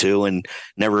money to and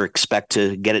never expect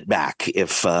to get it back.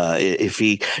 If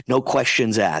he, no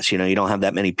questions asked, you don't have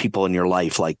that many people in your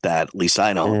life like that. At least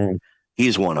I don't.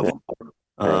 He's one of them.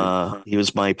 He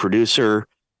was my producer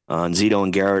on Zito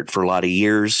and Garrett for a lot of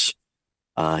years.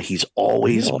 He's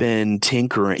always been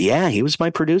tinkering. Yeah, he was my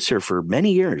producer for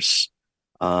many years.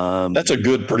 That's a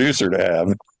good producer to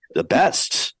have. The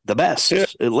best,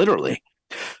 literally.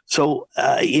 So,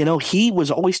 he was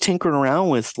always tinkering around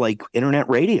with like internet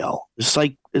radio. It's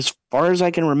like, as far as I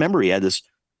can remember, he had this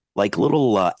like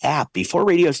little app before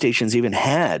radio stations even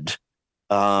had,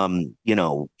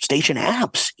 station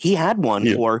apps. He had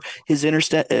one for his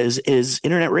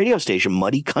internet radio station,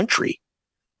 Muddy Country.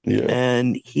 Yeah.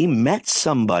 And he met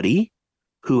somebody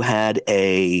who had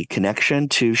a connection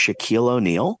to Shaquille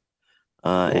O'Neal.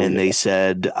 And they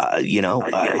said,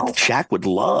 Shaq would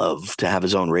love to have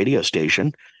his own radio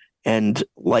station. And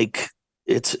like,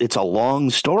 it's a long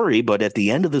story, but at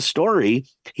the end of the story,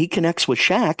 he connects with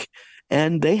Shaq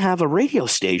and they have a radio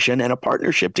station and a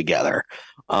partnership together.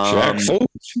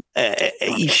 Shaq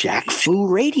Fu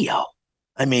Radio.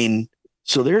 I mean,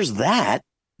 so there's that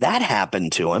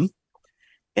happened to him.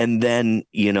 And then,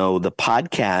 the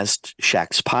podcast,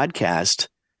 Shaq's podcast,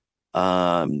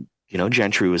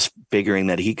 Gentry was figuring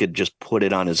that he could just put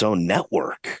it on his own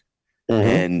network.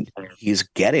 And he's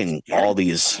getting all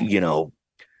these,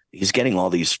 he's getting all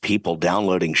these people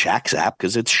downloading Shaq's app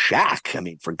because it's Shaq. I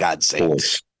mean, for God's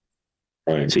sakes.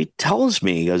 Right. So he tells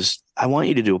me, he goes, I want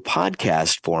you to do a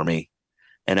podcast for me.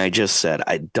 And I just said,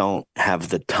 I don't have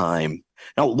the time.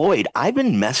 Now, Loyd, I've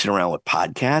been messing around with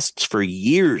podcasts for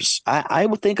years. I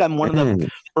would think I'm one of the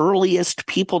earliest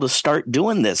people to start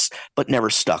doing this, but never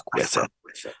stuck with it.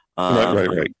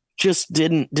 Right. Just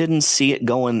didn't see it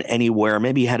going anywhere.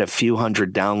 Maybe had a few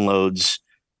hundred downloads.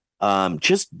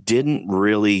 Just didn't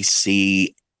really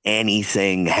see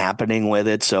anything happening with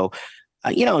it. So,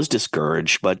 I was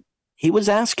discouraged, but he was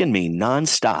asking me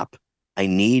nonstop, I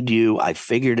need you. I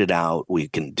figured it out. We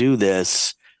can do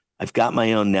this. I've got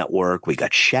my own network. We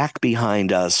got Shaq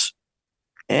behind us.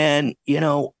 And, he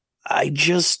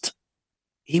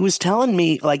was telling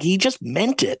me, like, he just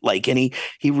meant it. Like, and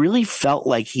he really felt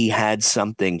like he had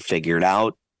something figured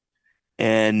out.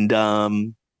 And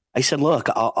I said, look,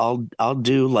 I'll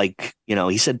do like,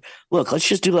 he said, look, let's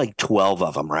just do like 12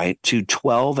 of them, right? Do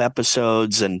 12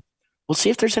 episodes and we'll see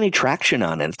if there's any traction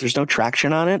on it. If there's no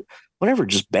traction on it, whatever,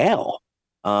 just bail.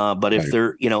 But if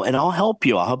there, and I'll help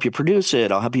you produce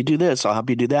it. I'll help you do this. I'll help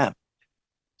you do that.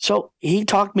 So he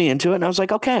talked me into it and I was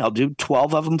like, okay, I'll do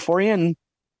 12 of them for you and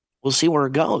we'll see where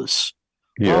it goes.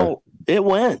 Yeah. Well, it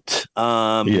went.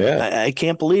 I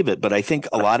can't believe it. But I think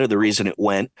a lot of the reason it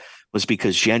went was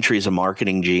because Gentry is a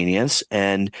marketing genius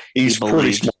and he's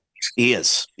pretty smart. He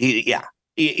is.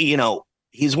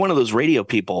 He's one of those radio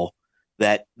people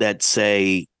that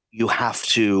say you have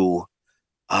to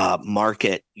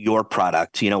market your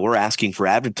product. We're asking for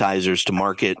advertisers to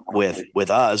market with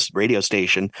us, radio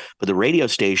station, but the radio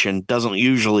station doesn't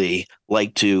usually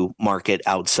like to market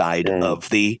outside of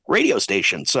the radio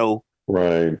station. So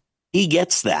he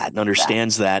gets that and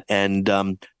understands that. And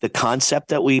the concept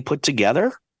that we put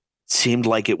together seemed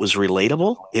like it was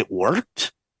relatable. It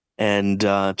worked. And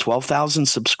 12,000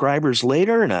 subscribers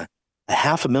later and a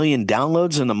 500,000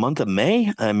 downloads in the month of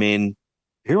May. I mean,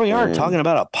 here we are talking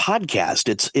about a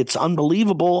podcast. It's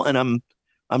unbelievable. And I'm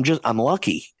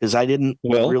lucky because I didn't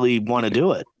really want to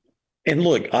do it. And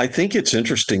look, I think it's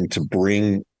interesting to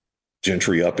bring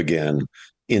Gentry up again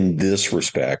in this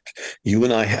respect. You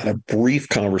and I had a brief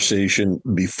conversation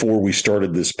before we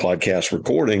started this podcast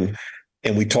recording,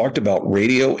 and we talked about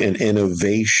radio and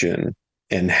innovation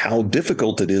and how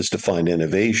difficult it is to find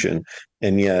innovation.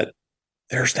 And yet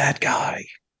there's that guy.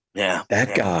 Yeah.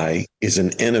 That guy is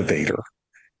an innovator.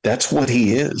 That's what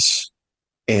he is.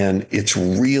 And it's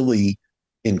really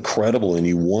incredible. And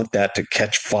you want that to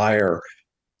catch fire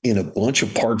in a bunch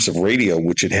of parts of radio,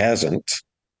 which it hasn't.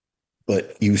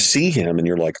 But you see him and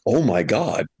you're like, oh my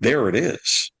God, there it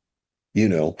is.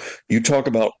 You talk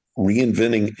about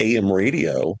reinventing AM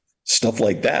radio, stuff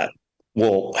like that.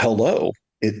 Well, hello.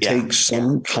 It takes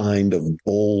some kind of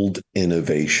bold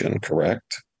innovation,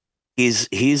 correct?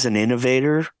 He's an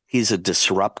innovator. He's a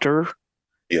disruptor.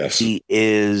 Yes. He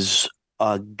is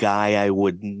a guy I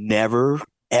would never,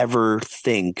 ever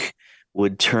think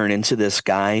would turn into this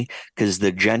guy, because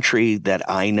the Gentry that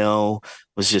I know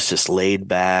was just this laid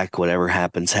back, whatever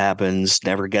happens,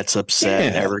 never gets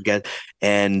upset,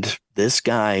 and this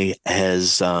guy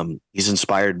has, he's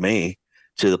inspired me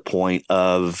to the point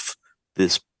of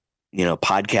this,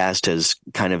 podcast has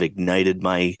kind of ignited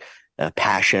my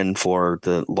passion for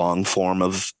the long form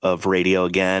of radio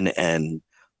again. And,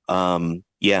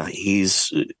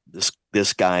 he's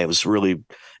this guy was really,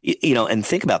 and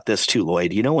think about this too,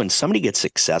 Loyd, when somebody gets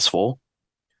successful,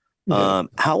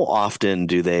 how often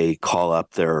do they call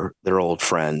up their old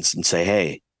friends and say,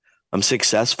 hey, I'm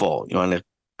successful. You want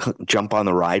to jump on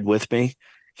the ride with me?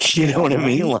 You know what I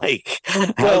mean? Like,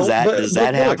 does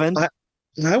that happen?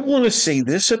 I want to say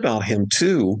this about him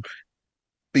too,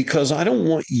 because I don't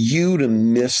want you to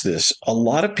miss this. A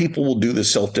lot of people will do the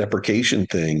self-deprecation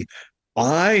thing.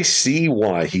 I see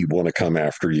why he'd want to come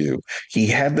after you. He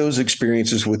had those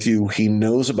experiences with you. He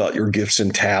knows about your gifts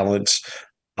and talents.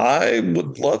 I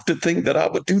would love to think that I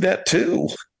would do that too.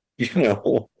 I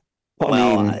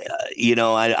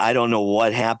don't know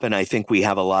what happened. I think we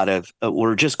have a lot of,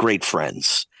 we're just great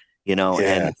friends,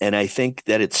 and I think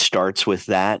that it starts with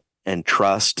that and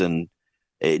trust, and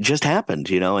it just happened,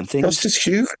 and things. Trust is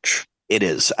huge. It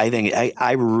is.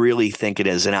 I really think it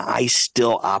is. And I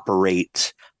still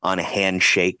operate on a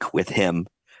handshake with him.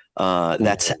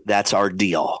 That's our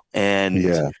deal.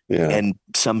 And and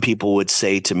some people would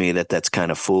say to me that that's kind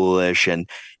of foolish, and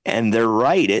they're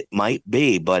right. It might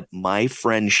be, but my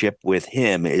friendship with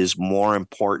him is more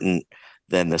important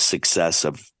than the success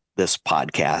of this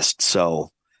podcast. So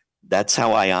that's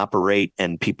how I operate.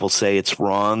 And people say it's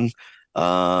wrong.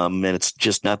 And it's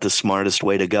just not the smartest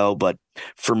way to go. But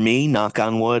for me, knock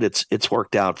on wood, it's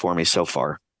worked out for me so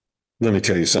far. Let me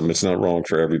tell you something. It's not wrong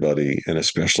for everybody, and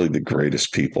especially the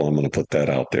greatest people. I'm going to put that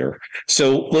out there.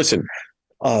 So listen,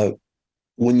 uh,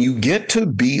 when you get to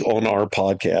be on our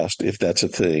podcast, if that's a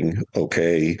thing,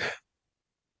 okay,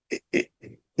 it,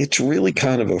 it's really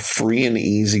kind of a free and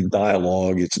easy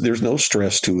dialogue. There's no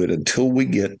stress to it until we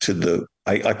get to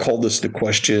I call this the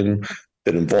question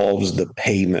that involves the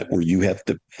payment, where you have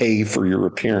to pay for your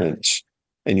appearance,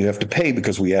 and you have to pay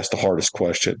because we ask the hardest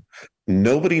question.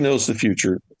 Nobody knows the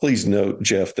future. Please note,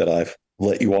 Jeff, that I've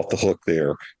let you off the hook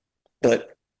there. But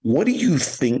what do you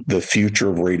think the future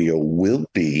of radio will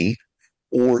be?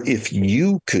 Or if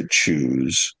you could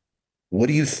choose, what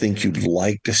do you think you'd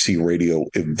like to see radio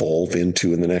evolve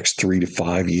into in the next 3 to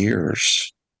 5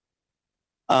 years?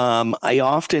 I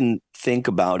often think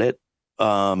about it.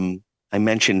 I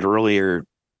mentioned earlier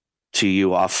to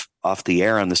you off the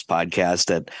air on this podcast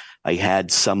that I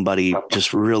had somebody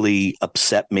just really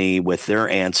upset me with their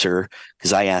answer,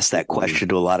 because I asked that question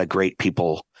to a lot of great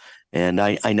people. And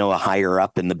I know a higher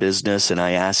up in the business, and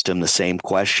I asked him the same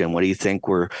question. What do you think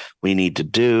we need to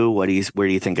do? Where do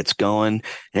you think it's going?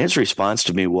 And his response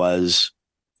to me was,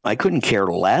 I couldn't care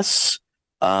less.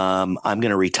 I'm going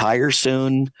to retire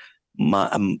soon.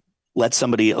 Let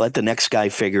the next guy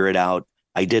figure it out.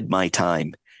 I did my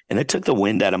time. And it took the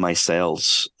wind out of my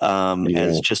sails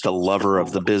as just a lover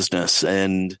of the business.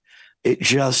 And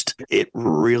it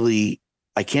really,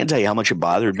 I can't tell you how much it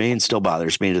bothered me, and still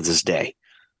bothers me to this day.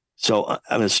 So I'm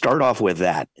going to start off with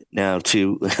that. Now,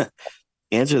 to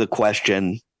answer the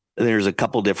question, there's a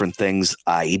couple different things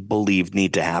I believe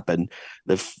need to happen.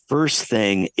 The first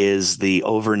thing is the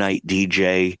overnight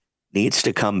DJ needs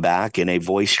to come back in a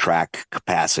voice track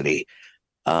capacity.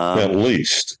 At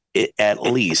least.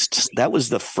 That was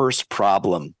the first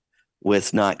problem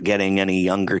with not getting any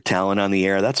younger talent on the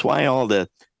air. That's why all the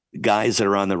guys that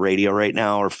are on the radio right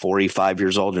now are 45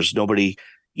 years old. There's nobody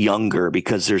younger,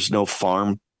 because there's no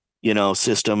farm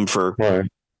system for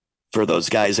those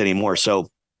guys anymore. So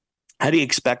how do you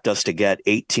expect us to get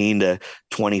 18 to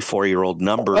 24-year-old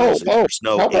numbers? There's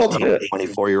no 18 to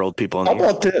 24-year-old people in the How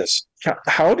about this?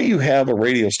 How do you have a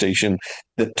radio station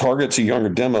that targets a younger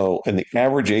demo, and the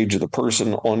average age of the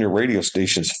person on your radio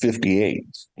station is 58?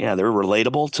 Yeah, they're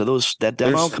relatable to that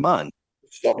demo. Come on.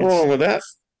 Something wrong with that.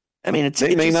 I mean,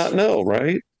 they may not know,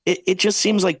 right? It just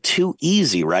seems like too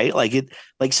easy, right? Like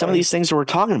some of these things that we're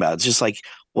talking about, it's just like,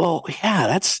 well, yeah,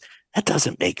 that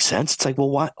doesn't make sense. It's like,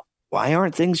 well, why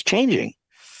aren't things changing?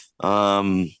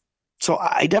 So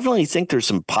I definitely think there's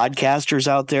some podcasters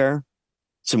out there,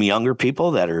 some younger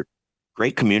people that are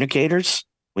great communicators.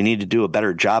 We need to do a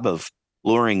better job of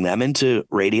luring them into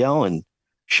radio and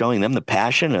showing them the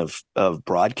passion of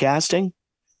broadcasting.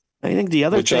 I think the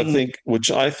other thing,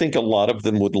 which I think a lot of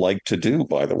them would like to do,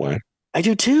 by the way. I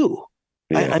do too.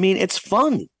 Yeah. I mean, it's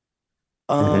fun.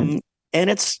 And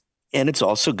it's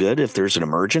also good if there's an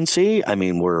emergency. I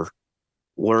mean, we're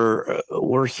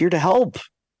here to help.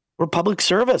 We're public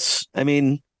service. I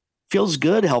mean, feels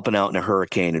good helping out in a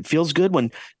hurricane. It feels good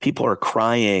when people are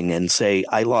crying and say,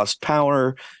 I lost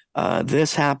power.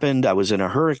 This happened. I was in a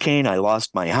hurricane. I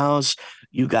lost my house.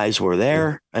 You guys were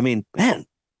there. I mean, man,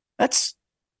 that's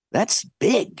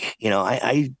big.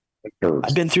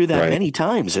 I've been through that many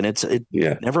times, and it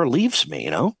never leaves me,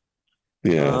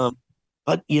 Yeah.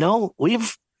 But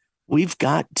we've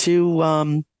got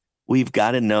to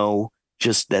know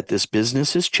just that this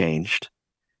business has changed.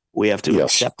 We have to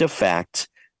accept the fact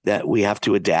that we have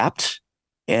to adapt,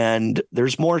 and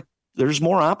there's more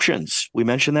options. We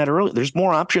mentioned that earlier. There's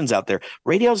more options out there.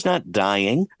 Radio's not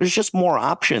dying. There's just more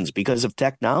options because of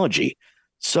technology.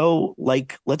 So,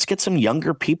 let's get some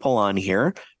younger people on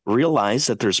here, realize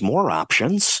that there's more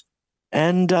options,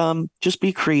 and just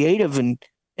be creative and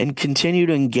continue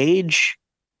to engage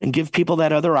and give people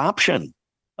that other option.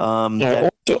 I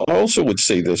also would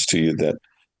say this to you, that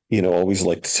I always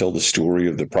like to tell the story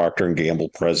of the Procter & Gamble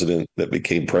president that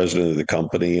became president of the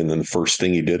company. And then the first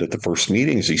thing he did at the first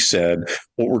meetings, he said,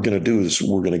 what we're going to do is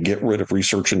we're going to get rid of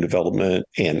research and development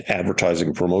and advertising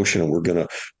and promotion. And we're going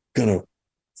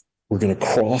to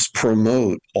cross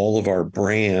promote all of our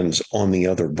brands on the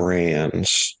other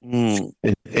brands. And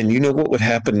you know what would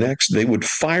happen next? They would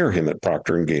fire him at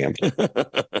Procter & Gamble.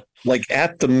 Like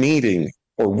at the meeting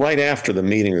or right after the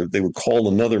meeting, they would call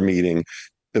another meeting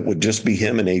that would just be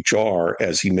him and HR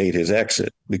as he made his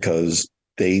exit, because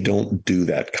they don't do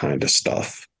that kind of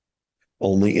stuff.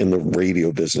 Only in the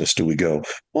radio business do we go,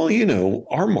 well,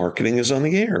 our marketing is on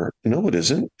the air. No, it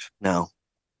isn't. No.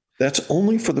 That's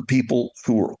only for the people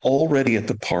who are already at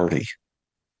the party.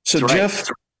 So, right. Jeff,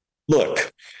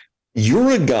 look,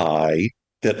 you're a guy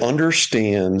that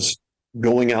understands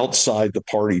going outside the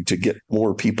party to get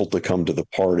more people to come to the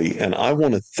party. And I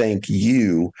want to thank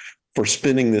you for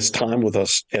spending this time with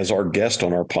us as our guest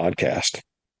on our podcast.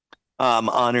 I'm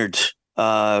honored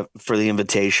for the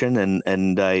invitation,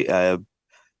 and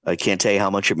I can't tell you how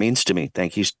much it means to me.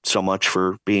 Thank you so much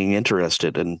for being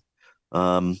interested, and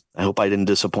I hope I didn't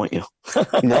disappoint you.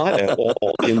 Not at all.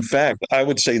 In fact, I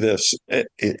would say this.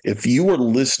 If you were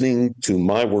listening to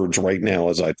my words right now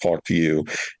as I talk to you,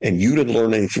 and you didn't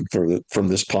learn anything from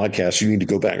this podcast, you need to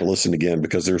go back and listen again,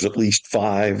 because there's at least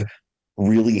 5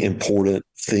 really important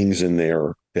things in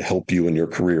there to help you in your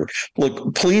career.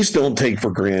 Look, please don't take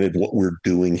for granted what we're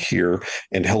doing here,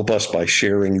 and help us by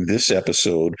sharing this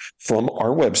episode from our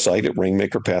website at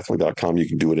rainmakerpathway.com. You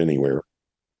can do it anywhere.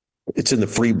 It's in the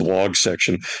free blog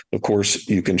section. Of course,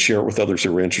 you can share it with others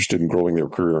who are interested in growing their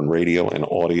career in radio and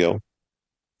audio.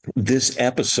 This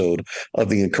episode of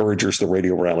the Encouragers, the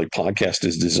Radio Rally podcast,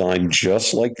 is designed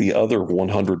just like the other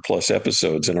 100 plus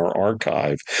episodes in our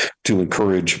archive to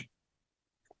encourage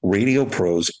radio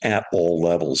pros at all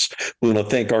levels. We want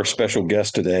to thank our special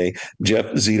guest today, Jeff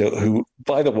Zito, who,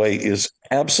 by the way, is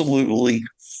absolutely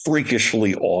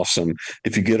freakishly awesome.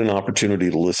 If you get an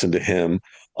opportunity to listen to him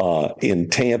in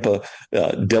Tampa,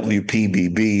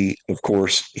 WPBB, of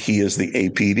course, he is the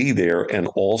APD there, and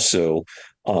also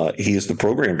he is the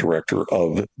program director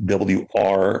of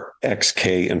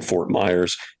WRXK in Fort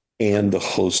Myers, and the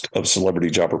host of Celebrity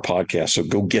Jobber podcast. So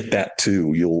go get that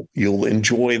too. You'll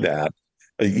enjoy that.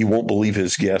 You won't believe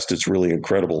his guest. It's really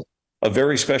incredible. A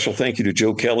very special thank you to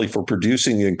Joe Kelly for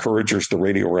producing the Encouragers, the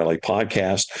Radio Rally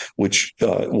podcast, which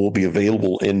will be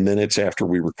available in minutes after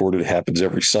we record it. It happens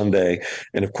every Sunday.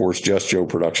 And of course,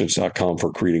 JustJoeProductions.com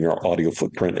for creating our audio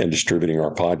footprint and distributing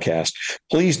our podcast.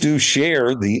 Please do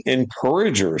share the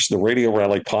Encouragers, the Radio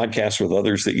Rally podcast, with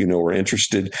others that you know are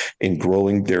interested in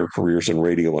growing their careers in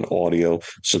radio and audio.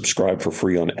 Subscribe for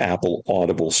free on Apple,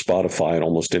 Audible, Spotify, and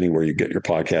almost anywhere you get your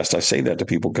podcast. I say that to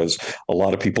people because a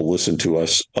lot of people listen to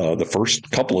us the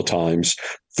first couple of times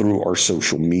through our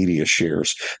social media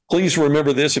shares. Please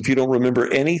remember this. If you don't remember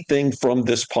anything from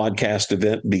this podcast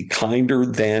event, be kinder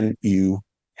than you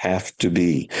have to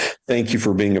be. Thank you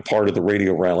for being a part of the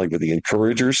Radio Rally with the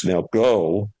Encouragers. Now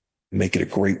go make it a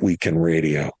great week in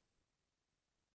radio.